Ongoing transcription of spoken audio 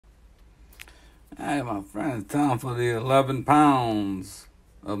Hey, my friend, it's time for the 11 pounds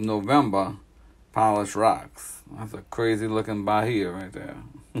of November polished rocks. That's a crazy looking bahia right there.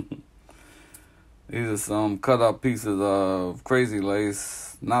 These are some cut up pieces of crazy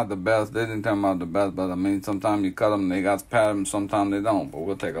lace. Not the best. They didn't turn out the best, but I mean, sometimes you cut them, they got patterns, sometimes they don't. But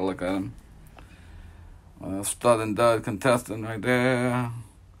we'll take a look at them. Stud and dud contestant right there.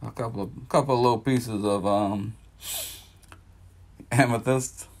 A couple of little pieces of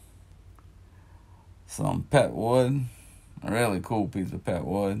amethyst. Some pet wood, a really cool piece of pet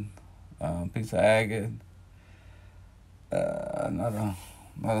wood, piece of agate, another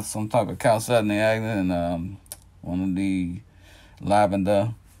some type of chalcedony agate, and one of the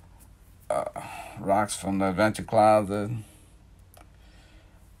lavender rocks from the adventure closet, a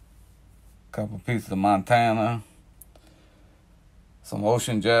couple pieces of Montana, some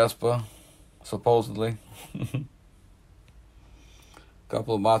ocean jasper, supposedly, a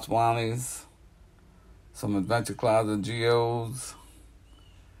couple of Botswanis, some adventure closet geodes,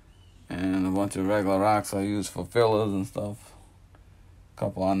 and a bunch of regular rocks I use for fillers and stuff. A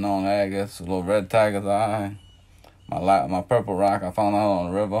couple unknown agates, a little red tiger's eye, my purple rock I found out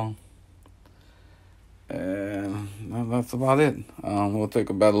on the river, and that's about it. We'll take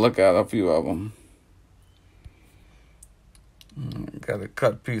a better look at a few of them. Got a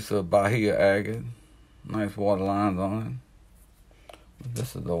cut piece of bahia agate, nice water lines on it.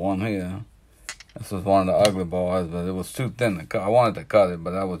 This is the one here. This was one of the ugly boys, but it was too thin to cut. I wanted to cut it,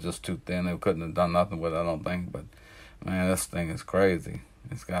 but that was just too thin. They couldn't have done nothing with it, I don't think. But, man, this thing is crazy.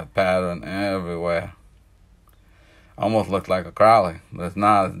 It's got pattern everywhere. Almost looks like a Crowley, but it's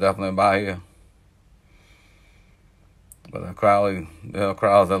not. It's definitely a bahia. But a Crowley, there are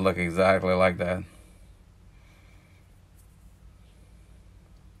Crowleys that look exactly like that.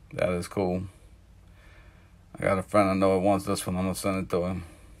 That is cool. I got a friend I know that wants this one. I'm going to send it to him.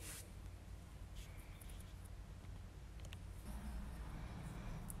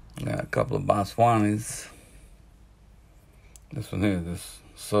 Got a couple of Botswanis. This one here is just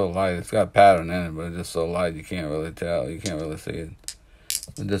so light. It's got pattern in it, but it's just so light you can't really tell. You can't really see it.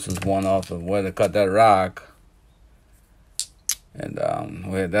 But this was one off of where they cut that rock.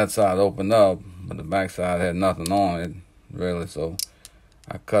 And we had that side opened up, but the back side had nothing on it, really. So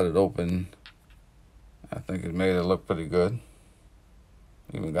I cut it open. I think it made it look pretty good.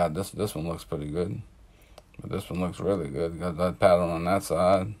 Even got this one looks pretty good. But this one looks really good. Got that pattern on that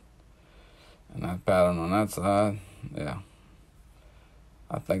side. And that pattern on that side, yeah.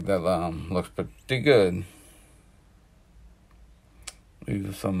 I think that looks pretty good. These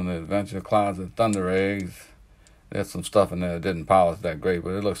are some of the Adventure Closet Thunder eggs. There's some stuff in there that didn't polish that great, but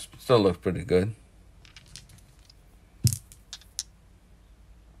it still looks pretty good.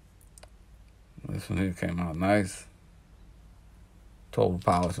 This one here came out nice. Total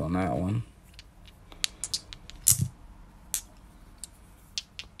polish on that one.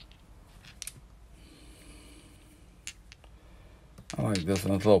 I like this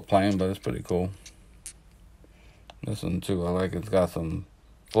one. It's a little plain, but it's pretty cool. This one too, I like it. It's got some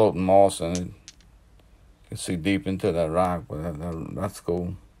floating moss in it. You can see deep into that rock, but that's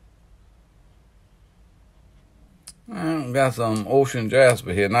cool. I got some ocean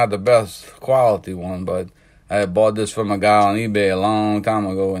jasper here. Not the best quality one, but I had bought this from a guy on eBay a long time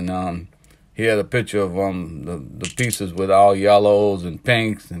ago, and he had a picture of the pieces with all yellows and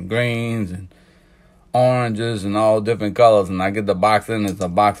pinks and greens and oranges and all different colors, and I get the box in, it's a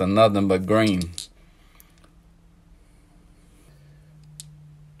box of nothing but green.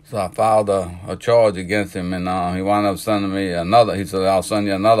 So I filed a charge against him, and he wound up sending me another. He said, I'll send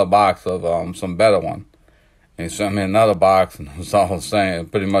you another box of some better one. And he sent me another box, and it was all the same,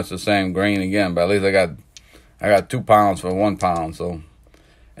 pretty much the same green again, but at least I got 2 pounds for 1 pound. So,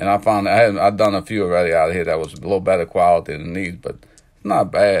 and I found I'd done a few already out of here that was a little better quality than these, but it's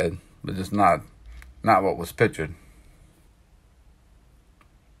not bad, but just not what was pictured.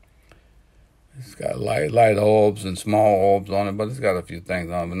 It's got light orbs and small orbs on it, but it's got a few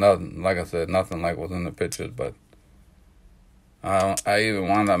things on it. But nothing, like I said, nothing like what's in the pictures. But I even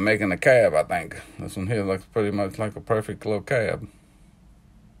wound up making a cab, I think. This one here looks pretty much like a perfect little cab.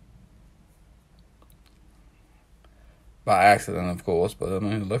 By accident, of course, but I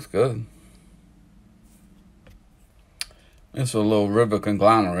mean, it looks good. It's a little river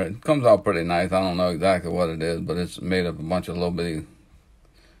conglomerate. It comes out pretty nice. I don't know exactly what it is, but it's made of a bunch of little bitty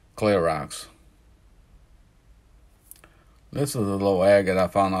clear rocks. This is a little agate I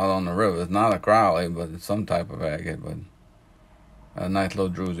found out on the river. It's not a Crowley, but it's some type of agate, but a nice little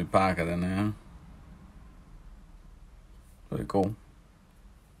druzy pocket in there. Pretty cool.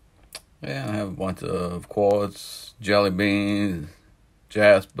 Yeah, I have a bunch of quartz, jellybeans,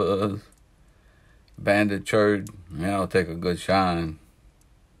 jaspers, banded chert. Yeah, it'll take a good shine.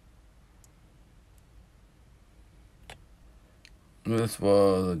 This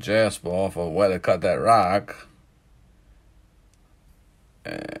was a jasper off of where they cut that rock.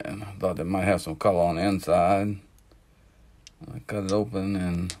 And I thought they might have some color on the inside. I cut it open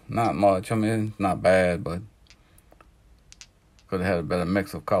and not much. I mean, it's not bad, but could have had a better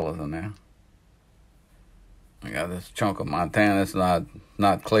mix of colors in there. I got this chunk of Montana. It's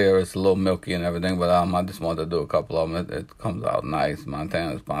not clear. It's a little milky and everything, but I just wanted to do a couple of them. It comes out nice.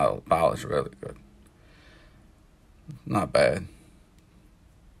 Montana's polished really good. Not bad.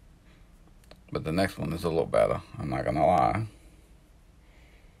 But the next one is a little better. I'm not going to lie.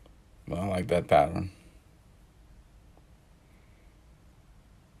 But I like that pattern.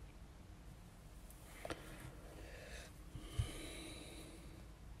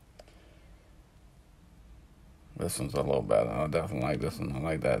 This one's a little better. I definitely like this one. I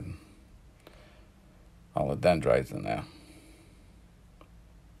like that. All the dendrites in there.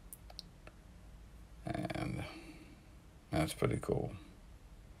 And that's pretty cool.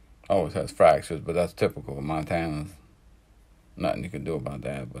 Always has fractures, but that's typical of Montanas. Nothing you can do about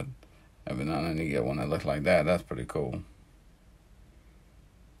that, but every now and then you get one that looks like that. That's pretty cool.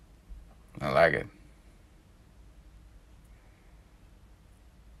 I like it.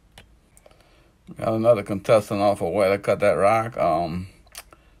 Got another contestant off of where they cut that rock.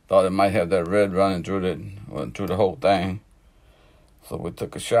 Thought it might have that red running through the whole thing. So we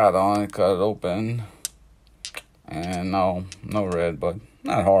took a shot on it, cut it open. And no red, but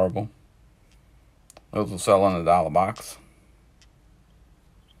not horrible. Those will sell in the $1 box.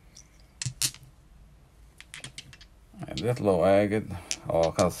 And this little agate,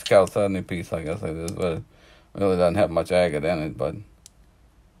 kind of chalcedony piece, I guess it is, but it really doesn't have much agate in it, but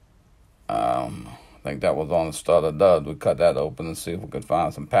I think that was on the start of dud. We cut that open and see if we could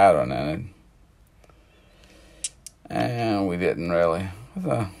find some pattern in it. And we didn't really. It's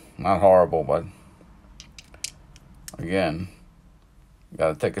not horrible, but again,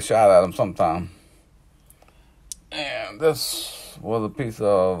 got to take a shot at them sometime. And this was a piece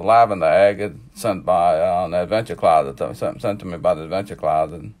of lavender agate sent by the Adventure Closet. Sent to me by the Adventure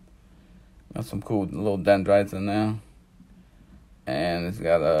Closet. Got some cool little dendrites in there. And it's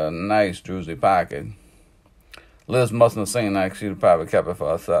got a nice druzy pocket. Liz mustn't have seen that. She'd probably kept it for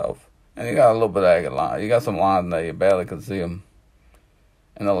herself. And you got a little bit of agate line. You got some lines in there. You barely can see them.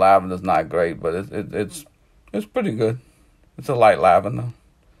 And the lavender's not great, but it's pretty good. It's a light lavender,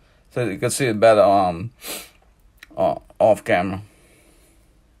 so you can see it better off camera.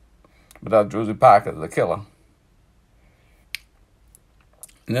 But that druzy pocket is a killer.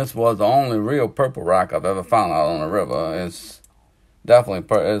 And this was the only real purple rock I've ever found out on the river. It's definitely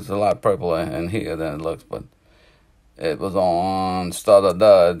it's a lot purpler in here than it looks, but it was on Stutter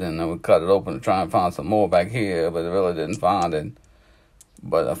Dud, and then we cut it open to try and find some more back here, but it really didn't find it.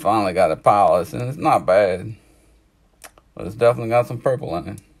 But I finally got it polished, and it's not bad. But it's definitely got some purple in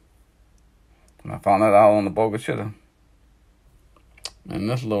it. And I found that out on the bogus shitter. And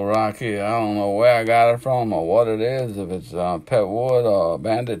this little rock here, I don't know where I got it from or what it is, if it's pet wood or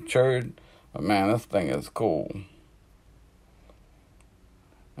banded chert. But man, this thing is cool.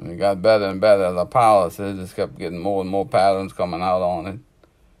 And it got better and better as I polished it. It just kept getting more and more patterns coming out on it.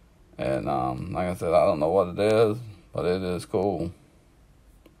 And like I said, I don't know what it is, but it is cool.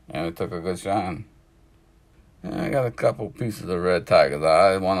 And it took a good shine. And I got a couple pieces of red tiger's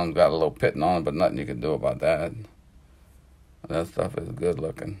eye. One of them got a little pitting on it, but nothing you can do about that. That stuff is good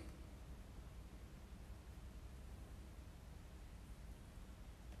looking.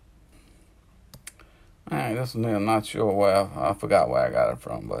 Alright, this one here, I'm not sure where, I forgot where I got it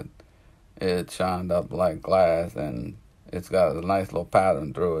from, but it shined up like glass, and it's got a nice little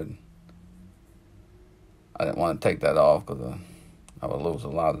pattern through it. I didn't want to take that off because I would lose a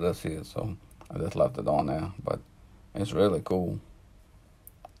lot of this here, so I just left it on there, but it's really cool.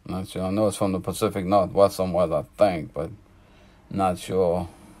 I'm not sure, I know it's from the Pacific Northwest somewhere, I think, but not sure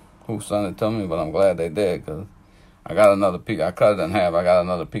who sent it to me, but I'm glad they did, because I got another piece. I cut it in half. I got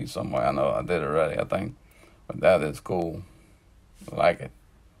another piece somewhere. I know I did it already, I think. But that is cool. I like it.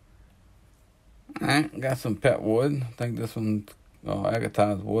 Alright, got some pet wood. I think this one,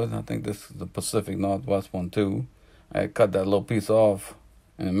 agatized wood. I think this is the Pacific Northwest one too. I cut that little piece off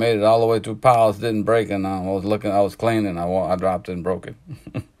and it made it all the way through piles. Didn't break, and I was cleaning. I dropped it and broke it.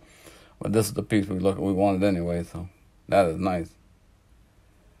 But this is the piece we wanted anyway, so that is nice.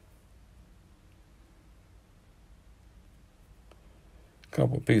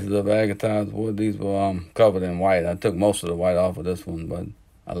 Couple pieces of agatized wood. These were covered in white. I took most of the white off of this one, but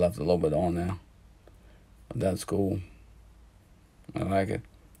I left a little bit on there. But that's cool. I like it.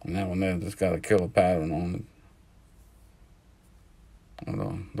 And that one there just got a killer pattern on it.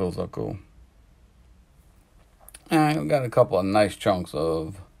 Those are cool. Alright, we got a couple of nice chunks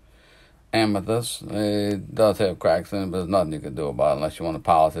of amethyst. It does have cracks in it, but there's nothing you can do about it unless you want to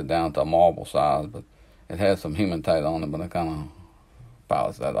polish it down to a marble size. But it has some hematite on it, but I kind of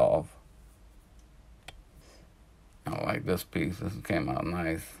polished that off. I like this piece. This came out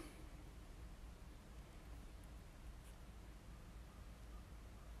nice.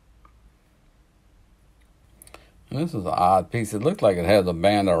 And this is an odd piece. It looks like it has a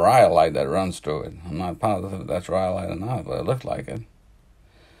band of rhyolite that runs through it. I'm not positive if that's rhyolite or not, but it looks like it.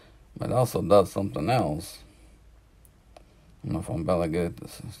 But it also does something else. I don't know if I'm about to get it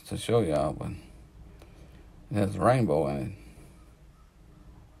to show y'all, but it has a rainbow in it.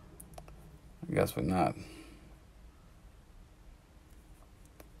 I guess we're not.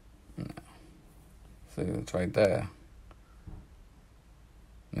 See, it's right there.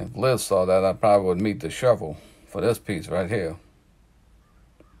 And if Liz saw that, I probably would meet the shovel for this piece right here.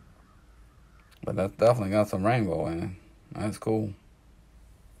 But that's definitely got some rainbow in it. That's cool.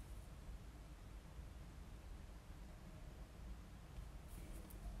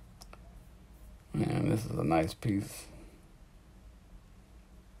 Man, this is a nice piece.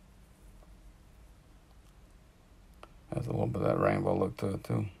 Has a little bit of that rainbow look to it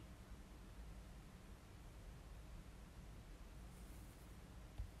too.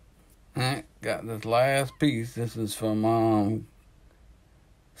 Alright, got this last piece. This is from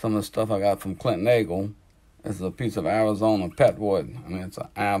some of the stuff I got from Clint Nagel. This is a piece of Arizona petwood. I mean, it's an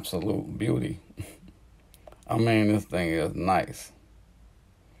absolute beauty. I mean, this thing is nice.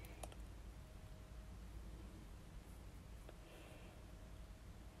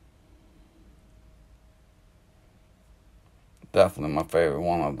 Definitely my favorite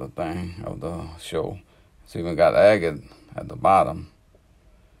one of the show. It's even got agate at the bottom.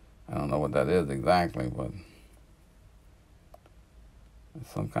 I don't know what that is exactly, but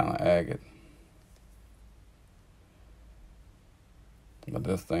it's some kind of agate. But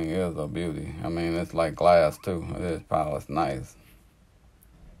this thing is a beauty. I mean, it's like glass too. It is polished nice.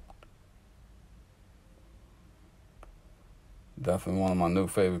 Definitely one of my new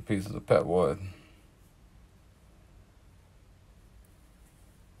favorite pieces of petwood.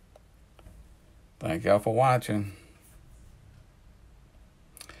 Thank y'all for watching.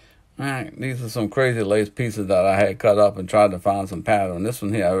 Alright, these are some crazy lace pieces that I had cut up and tried to find some pattern. This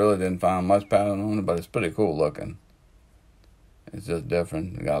one here, I really didn't find much pattern on it, but it's pretty cool looking. It's just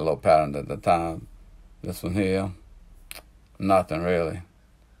different. It got a little pattern at the top. This one here, nothing really.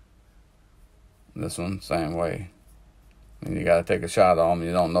 This one, same way. And you got to take a shot of them.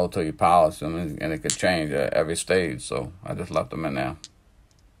 You don't know till you polish them, and it could change at every stage. So I just left them in there.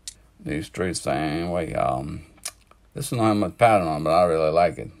 These three, same way. This one don't have much pattern on, but I really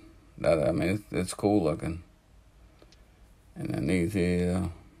like it. I mean, it's cool looking. And then these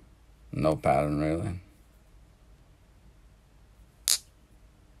here, no pattern really.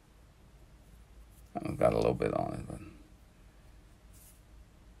 I've got a little bit on it,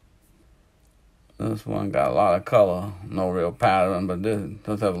 but this one got a lot of color, no real pattern, but this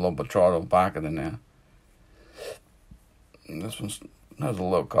does have a little petroleum pocket in there. And this one has a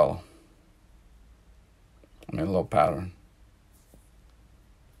little color. I mean, a little pattern.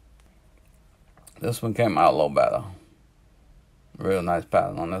 This one came out a little better. Real nice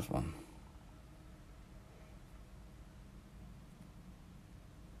pattern on this one.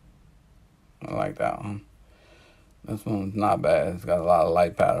 I like that one. This one's not bad. It's got a lot of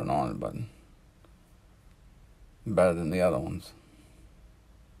light pattern on it, but better than the other ones.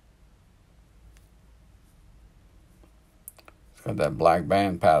 It's got that black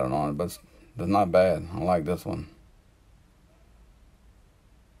band pattern on it, but it's not bad. I like this one.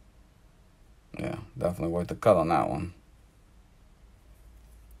 Yeah, definitely worth the cut on that one.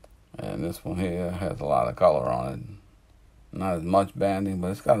 And this one here has a lot of color on it. Not as much banding,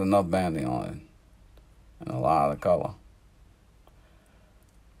 but it's got enough banding on it. And a lot of color.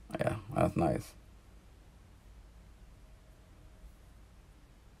 Yeah, that's nice.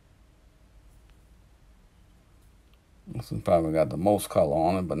 This one probably got the most color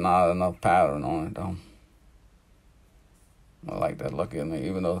on it, but not enough pattern on it, though. I like that look in it,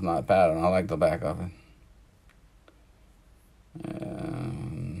 even though it's not pattern. I like the back of it.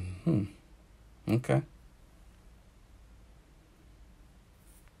 Okay.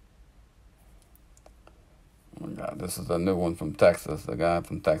 Oh my God, this is a new one from Texas. The guy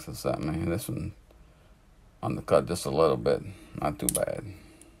from Texas sent me. This one undercut just a little bit. Not too bad.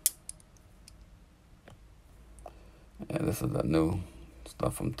 Yeah, this is the new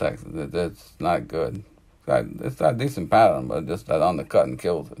stuff from Texas. It's not good. It's it's got a decent pattern, but just that undercutting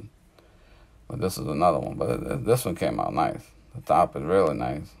kills it. But this is another one. But this one came out nice. The top is really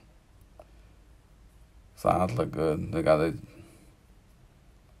nice. Sides look good. They got a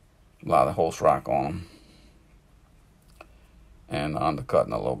lot of horse rock on them. And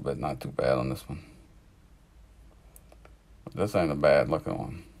undercutting a little bit. Not too bad on this one. But this ain't a bad looking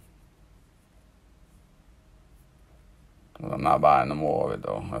one. But I'm not buying no more of it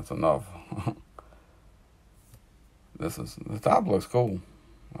though. That's enough. The top looks cool.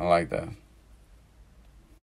 I like that.